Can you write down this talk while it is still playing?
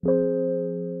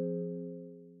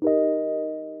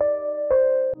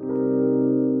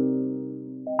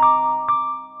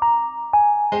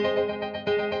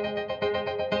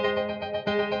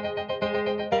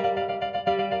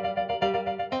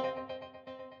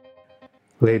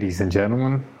Ladies and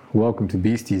gentlemen, welcome to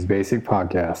Beastie's Basic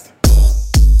Podcast.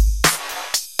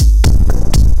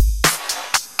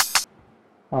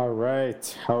 All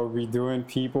right, how are we doing,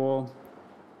 people?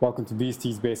 Welcome to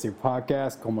Beastie's Basic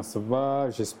Podcast. Comment ça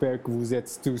va? J'espère que vous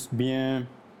êtes tous bien.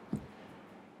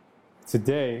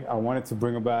 Today, I wanted to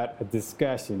bring about a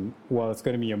discussion. Well, it's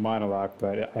going to be a monologue,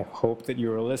 but I hope that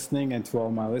you are listening. And to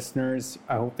all my listeners,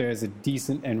 I hope there's a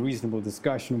decent and reasonable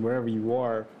discussion wherever you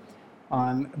are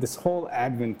on this whole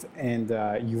advent and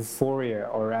euphoria,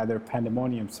 or rather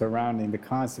pandemonium, surrounding the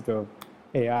concept of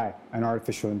AI and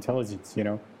artificial intelligence. You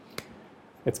know,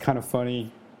 it's kind of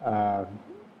funny.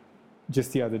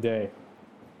 Just the other day,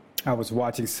 I was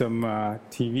watching some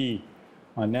TV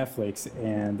on Netflix,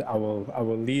 and I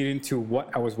will lead into what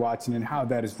I was watching and how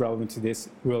that is relevant to this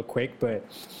real quick. But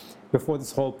before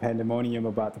this whole pandemonium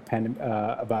about the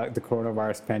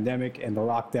coronavirus pandemic and the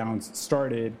lockdowns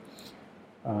started,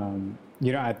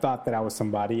 I thought that I was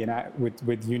somebody, and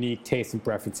with unique tastes and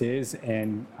preferences,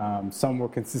 and some were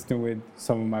consistent with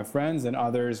some of my friends, and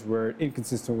others were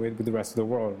inconsistent with the rest of the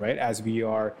world. Right, as we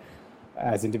are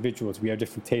as individuals, we have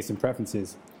different tastes and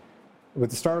preferences. With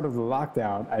the start of the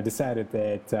lockdown, I decided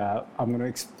that I'm going to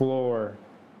explore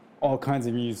all kinds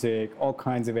of music, all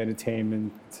kinds of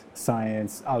entertainment,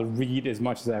 science. I'll read as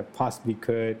much as I possibly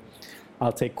could.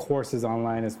 I'll take courses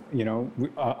online,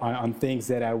 on things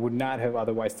that I would not have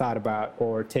otherwise thought about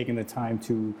or taken the time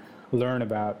to learn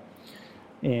about.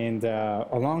 And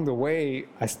along the way,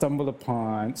 I stumbled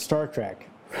upon Star Trek.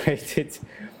 Right? It's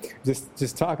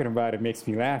just talking about it makes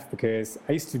me laugh, because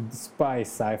I used to despise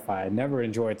sci-fi. I never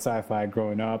enjoyed sci-fi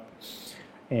growing up,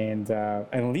 and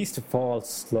at least to follow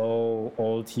slow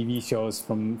old TV shows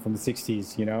from the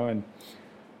 60s,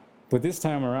 But this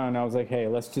time around, I was like, hey,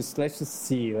 let's just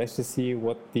see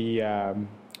what the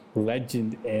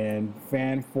legend and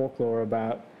fan folklore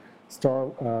about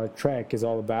Star Trek is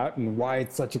all about, and why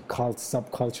it's such a cult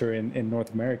subculture in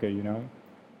North America,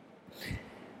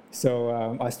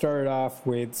 So I started off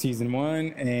with season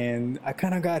 1, and I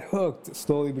kind of got hooked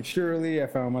slowly but surely. I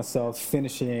found myself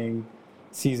finishing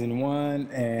season 1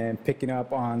 and picking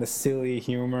up on the silly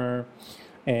humor,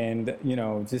 and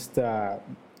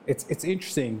it's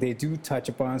interesting. They do touch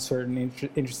upon certain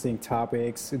interesting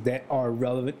topics that are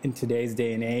relevant in today's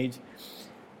day and age.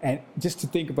 And just to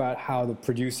think about how the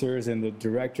producers and the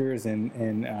directors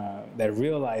and that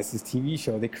realized this TV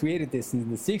show, they created this in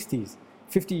the 60s.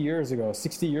 50 years ago,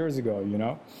 60 years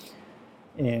ago,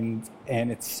 and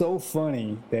it's so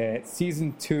funny that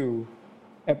season 2,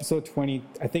 episode 20,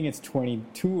 I think it's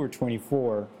 22 or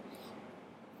 24,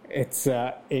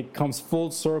 it comes full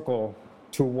circle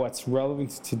to what's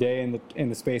relevant today in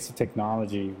the space of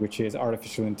technology, which is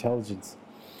artificial intelligence.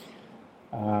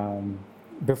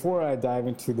 Before I dive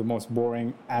into the most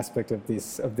boring aspect of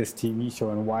this TV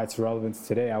show and why it's relevant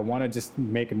today, I want to just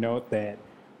make a note that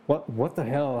what the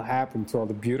hell happened to all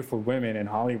the beautiful women in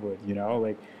Hollywood,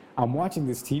 Like, I'm watching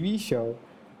this TV show,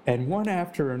 and one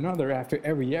after another, after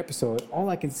every episode, all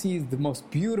I can see is the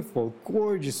most beautiful,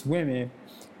 gorgeous women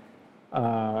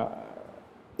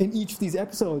in each of these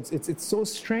episodes. It's so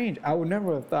strange. I would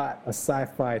never have thought a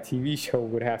sci-fi TV show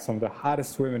would have some of the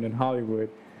hottest women in Hollywood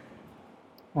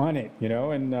on it,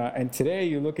 and today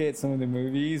you look at some of the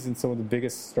movies and some of the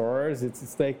biggest stars,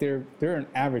 it's like they're an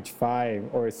average 5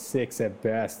 or 6 at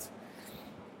best.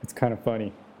 It's kind of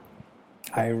funny.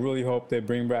 I really hope they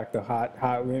bring back the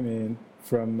hot women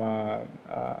from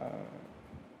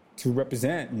to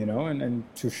represent, and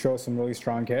to show some really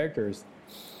strong characters.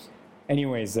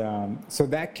 Anyways, so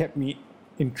that kept me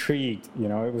intrigued.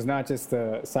 It was not just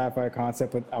a sci-fi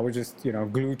concept, but I was just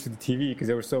glued to the TV because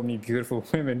there were so many beautiful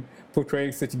women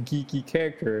portraying such geeky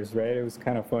characters, right? It was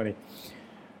kind of funny.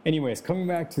 Anyways, coming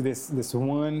back to this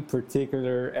one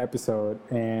particular episode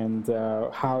and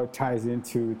how it ties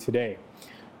into today.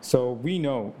 So we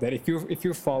know that if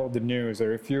you follow the news,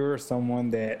 or if you're someone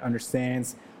that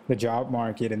understands the job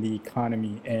market and the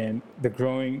economy and the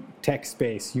growing tech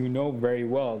space, you know very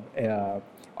well,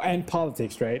 and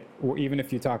politics, right? Or even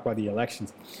if you talk about the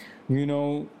elections,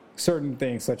 certain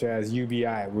things such as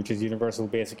UBI, which is Universal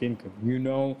Basic Income.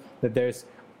 That there's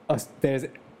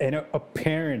an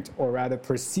apparent, or rather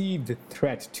perceived,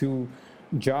 threat to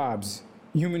jobs,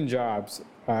 human jobs,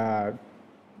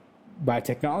 by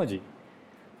technology.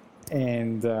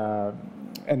 And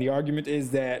the argument is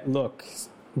that, look,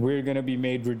 we're going to be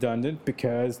made redundant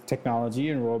because technology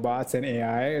and robots and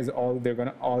AI they're going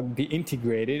to all be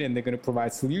integrated, and they're going to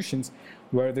provide solutions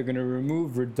where they're going to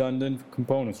remove redundant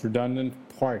components, redundant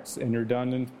parts, and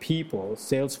redundant people,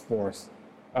 sales force,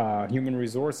 human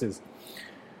resources,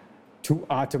 to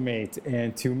automate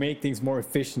and to make things more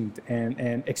efficient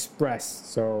and express.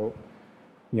 So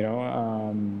you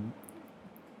know.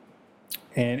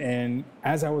 And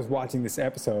as I was watching this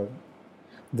episode,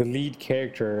 the lead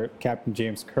character, Captain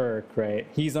James Kirk, right,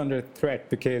 he's under threat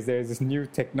because there's this new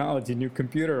technology, new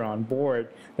computer on board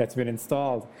that's been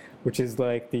installed, which is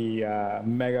like the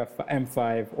Mega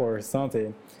M5 or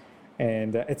something.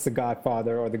 And it's the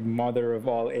godfather or the mother of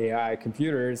all AI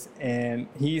computers, and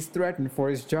he's threatened for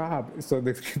his job. So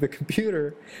the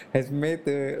computer has made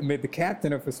the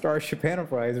captain of a Starship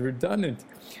Enterprise redundant.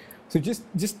 So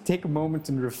just take a moment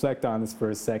and reflect on this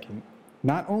for a second.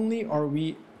 Not only are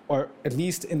we, or at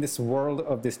least in this world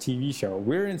of this TV show,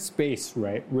 we're in space,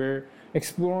 right? We're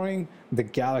exploring the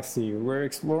galaxy. We're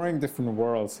exploring different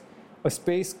worlds. A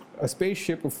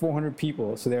spaceship of 400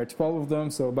 people. So there are 12 of them,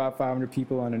 so about 500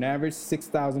 people on an average,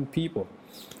 6,000 people,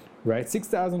 right?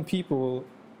 6,000 people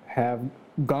have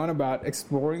gone about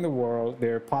exploring the world.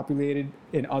 They're populated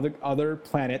in other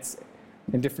planets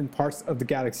in different parts of the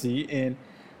galaxy.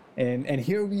 And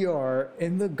here we are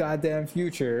in the goddamn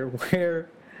future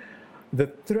where the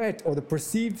threat or the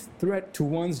perceived threat to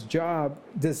one's job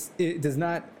does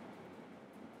not.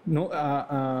 No,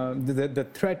 the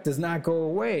threat does not go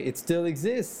away. It still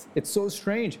exists. It's so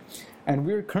strange. And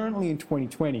we're currently in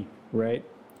 2020, right?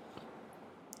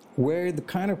 Where the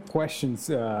kind of questions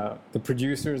the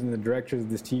producers and the directors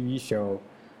of this TV show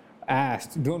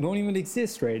asked don't even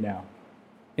exist right now.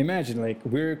 Imagine, like,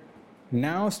 we're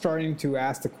now starting to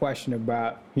ask the question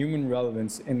about human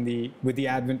relevance with the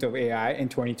advent of AI in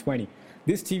 2020.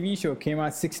 This TV show came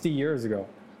out 60 years ago.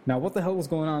 Now, what the hell was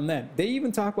going on then? They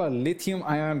even talk about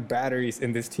lithium-ion batteries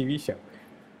in this TV show.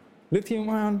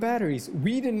 Lithium-ion batteries.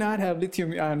 We did not have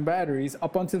lithium-ion batteries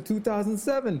up until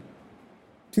 2007,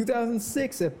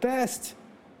 2006 at best.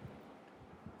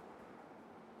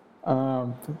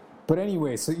 But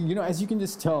anyway, so, as you can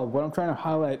just tell, what I'm trying to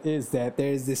highlight is that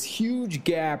there's this huge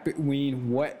gap between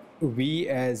what we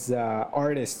as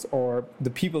artists, or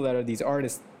the people that are these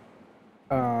artists,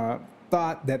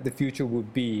 thought that the future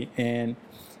would be,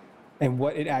 and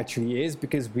what it actually is,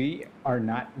 because we are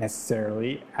not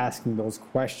necessarily asking those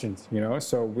questions,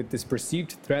 So with this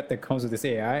perceived threat that comes with this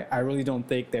AI, I really don't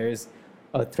think there's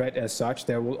a threat as such.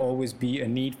 There will always be a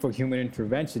need for human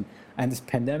intervention. And this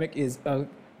pandemic is a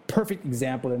perfect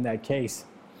example in that case.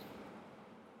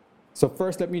 So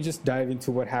first, let me just dive into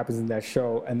what happens in that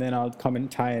show, and then I'll come and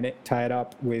tie it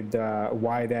up with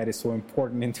why that is so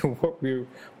important into what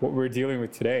we're dealing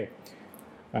with today.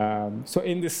 So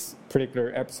in this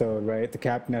particular episode, right, the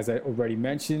captain, as I already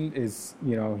mentioned, is,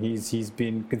 he's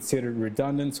been considered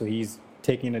redundant, so he's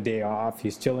taking a day off.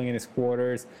 He's chilling in his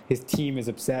quarters. His team is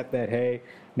upset that, hey,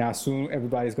 now soon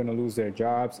everybody's going to lose their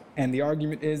jobs. And the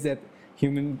argument is that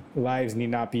human lives need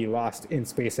not be lost in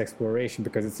space exploration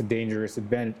because it's a dangerous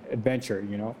adventure,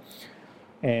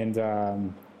 And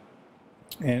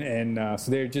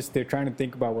so they're trying to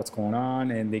think about what's going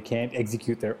on, and they can't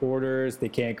execute their orders. They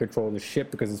can't control the ship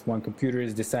because this one computer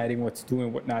is deciding what to do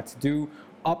and what not to do,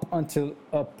 up until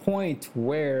a point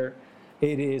where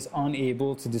it is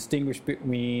unable to distinguish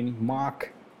between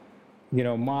mock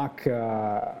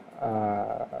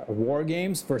war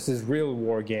games versus real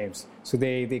war games. So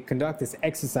they conduct this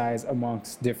exercise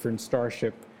amongst different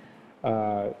Starfleet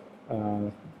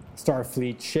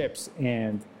ships,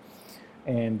 and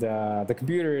the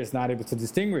computer is not able to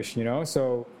distinguish,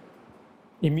 So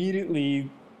immediately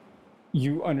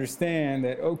you understand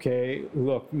that, okay,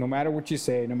 look, no matter what you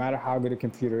say, no matter how good a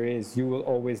computer is, you will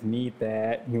always need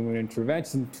that human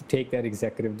intervention to take that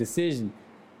executive decision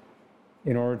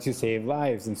in order to save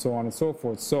lives, and so on and so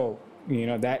forth. So,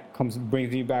 that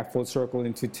brings me back full circle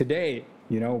into today.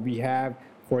 We have,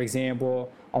 for example,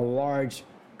 a large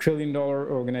trillion-dollar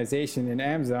organization in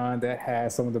Amazon that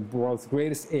has some of the world's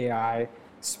greatest AI,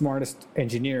 smartest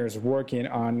engineers working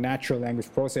on natural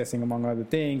language processing, among other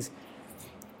things.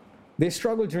 They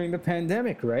struggled during the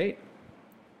pandemic, right?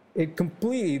 It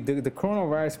completely, the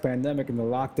coronavirus pandemic and the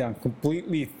lockdown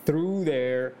completely threw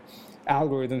their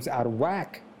algorithms out of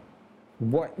whack.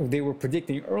 What they were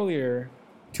predicting earlier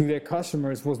to their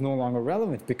customers was no longer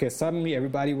relevant, because suddenly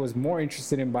everybody was more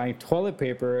interested in buying toilet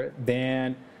paper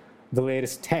than the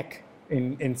latest tech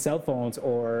in cell phones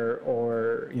or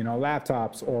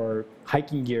laptops or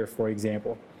hiking gear, for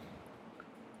example.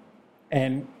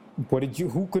 And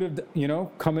who could have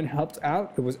come and helped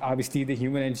out? It was obviously the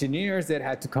human engineers that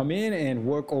had to come in and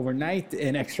work overnight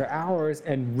in extra hours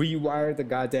and rewire the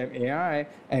goddamn AI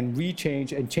and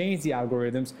change the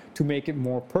algorithms to make it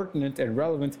more pertinent and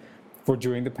relevant for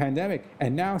during the pandemic.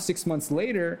 And now, 6 months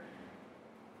later,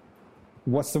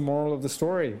 what's the moral of the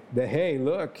story? That, hey,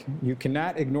 look, you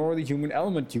cannot ignore the human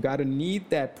element. You got to need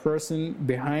that person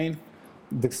behind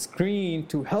the screen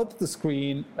to help the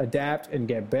screen adapt and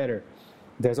get better.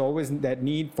 There's always that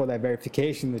need for that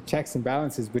verification, the checks and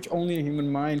balances, which only a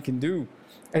human mind can do,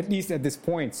 at least at this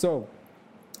point. So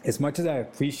as much as I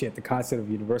appreciate the concept of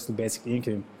universal basic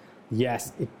income,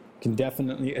 yes, it can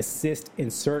definitely assist in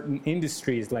certain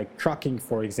industries like trucking,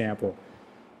 for example,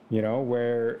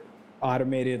 where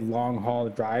automated long-haul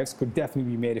drives could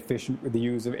definitely be made efficient with the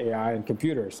use of AI and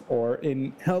computers, or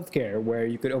in healthcare where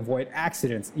you could avoid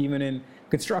accidents. Even in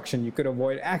construction, you could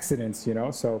avoid accidents,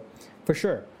 so for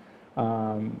sure.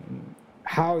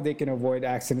 How they can avoid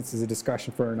accidents is a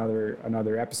discussion for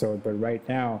another episode, but right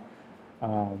now,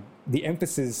 the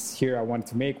emphasis here I wanted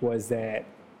to make was that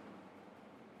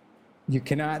you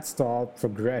cannot stall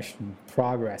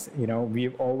progress.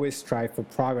 We've always strived for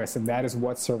progress, and that is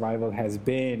what survival has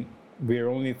been. We're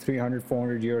only 300,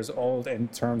 400 years old in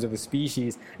terms of a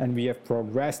species, and we have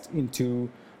progressed into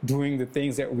doing the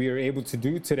things that we are able to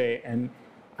do today. And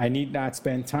I need not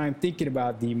spend time thinking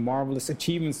about the marvelous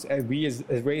achievements that we as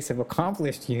a race have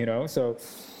accomplished, So,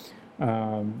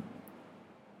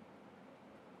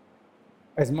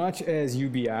 as much as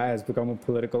UBI has become a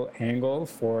political angle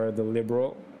for the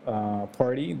Liberal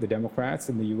Party, the Democrats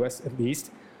in the US at least,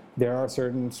 there are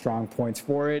certain strong points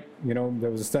for it. There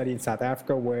was a study in South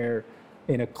Africa where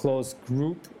in a closed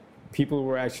group, people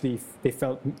were they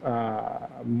felt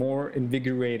more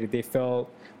invigorated. They felt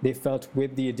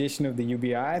with the addition of the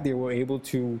UBI, they were able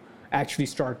to actually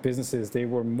start businesses. They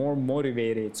were more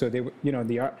motivated. So they were,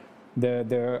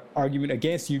 the argument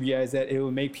against UBI is that it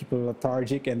will make people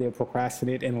lethargic and they'll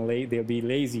procrastinate and they'll be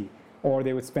lazy, or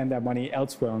they would spend that money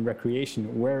elsewhere on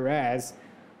recreation. Whereas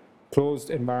closed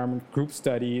environment group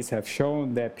studies have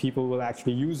shown that people will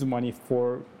actually use the money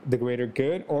for the greater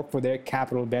good or for their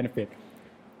capital benefit,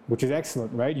 which is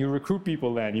excellent, right? You recruit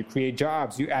people then, you create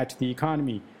jobs, you add to the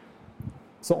economy.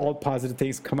 So all positive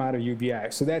things come out of UBI.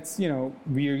 So that's,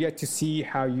 we are yet to see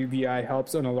how UBI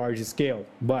helps on a larger scale.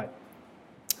 But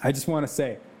I just want to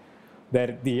say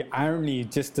that the irony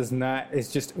just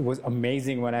it was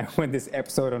amazing when this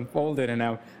episode unfolded, and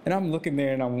I'm looking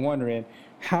there and I'm wondering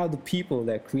how the people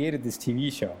that created this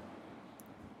TV show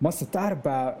must have thought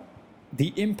about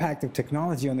the impact of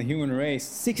technology on the human race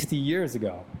 60 years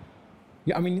ago.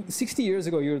 Yeah, 60 years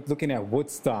ago, you're looking at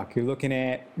Woodstock. You're looking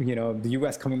at, the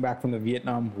U.S. coming back from the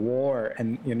Vietnam War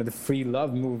and, the free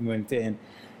love movement. And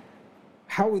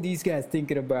how were these guys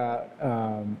thinking about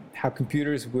how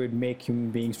computers would make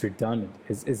human beings redundant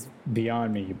is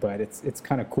beyond me, but it's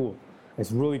kind of cool.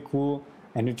 It's really cool.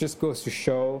 And it just goes to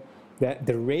show that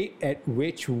the rate at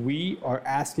which we are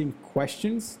asking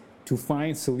questions to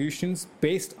find solutions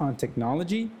based on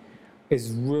technology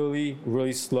is really,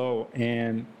 really slow.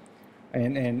 And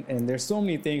there's so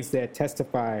many things that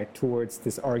testify towards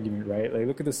this argument, right? Like,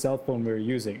 look at the cell phone we're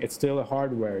using. It's still a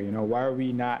hardware, Why are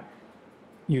we not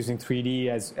using 3D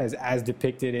as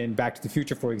depicted in Back to the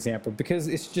Future, for example? Because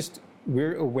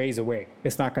we're a ways away.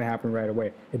 It's not going to happen right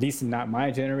away. At least not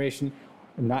my generation,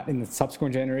 not in the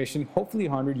subsequent generation, hopefully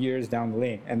 100 years down the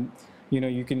lane. And,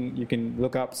 you can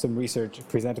look up some research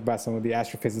presented by some of the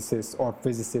astrophysicists or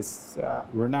physicists,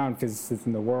 renowned physicists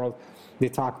in the world. They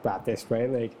talk about this, right?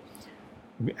 Like,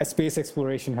 space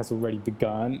exploration has already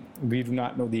begun. We do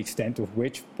not know the extent of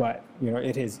which, but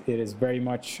it is very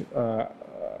much a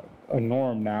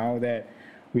norm now that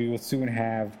we will soon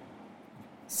have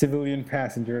civilian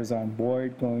passengers on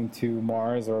board going to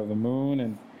Mars or the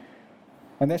moon,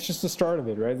 and that's just the start of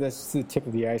it, right? That's just the tip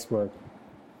of the iceberg.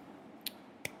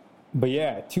 But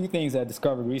yeah, two things I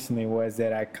discovered recently was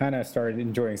that I kind of started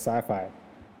enjoying sci-fi.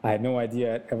 I had no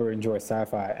idea I'd ever enjoy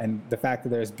sci-fi, and the fact that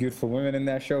there's beautiful women in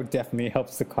that show definitely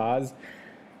helps the cause.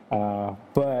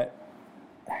 But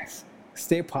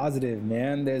stay positive,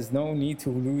 man. There's no need to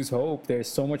lose hope. There's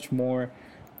so much more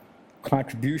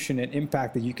contribution and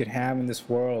impact that you could have in this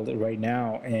world right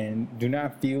now, and do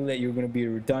not feel that you're going to be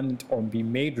redundant or be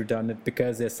made redundant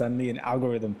because there's suddenly an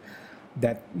algorithm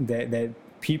that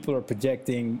people are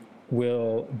projecting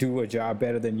will do a job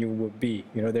better than you would be.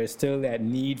 There's still that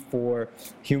need for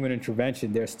human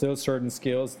intervention. There's still certain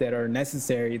skills that are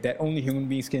necessary that only human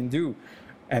beings can do.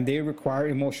 And they require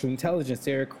emotional intelligence.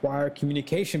 They require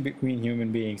communication between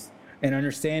human beings and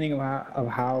understanding of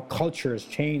how cultures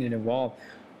change and evolve.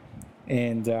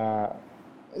 And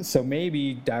so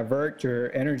maybe divert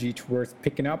your energy towards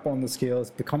picking up on the skills,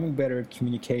 becoming better at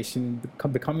communication,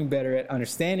 becoming better at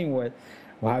understanding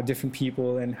how different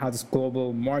people and how this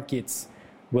global markets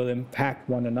will impact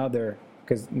one another,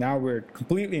 because now we're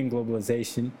completely in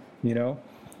globalization,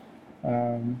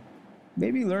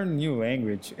 Maybe learn a new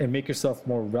language and make yourself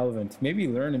more relevant. Maybe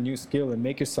learn a new skill and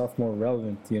make yourself more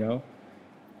relevant,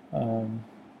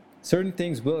 Certain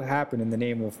things will happen in the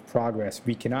name of progress.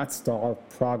 We cannot stall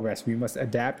progress. We must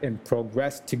adapt and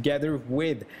progress together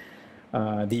with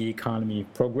the economy,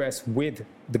 progress with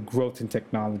the growth in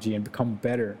technology and become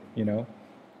better, you know.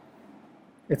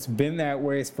 It's been that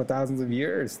way for thousands of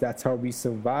years. That's how we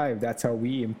survive. That's how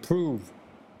we improve.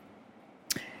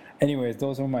 Anyways,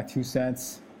 those are my 2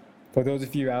 cents. For those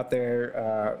of you out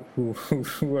there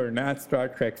who are not Star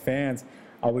Trek fans,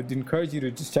 I would encourage you to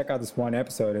just check out this one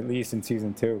episode, at least in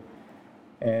season 2,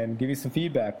 and give me some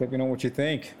feedback. Let me know what you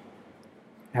think.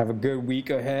 Have a good week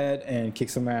ahead and kick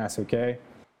some ass, okay?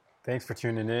 Thanks for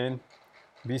tuning in.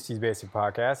 BC's Basic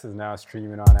Podcast is now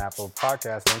streaming on Apple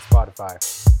Podcasts and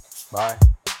Spotify. Bye.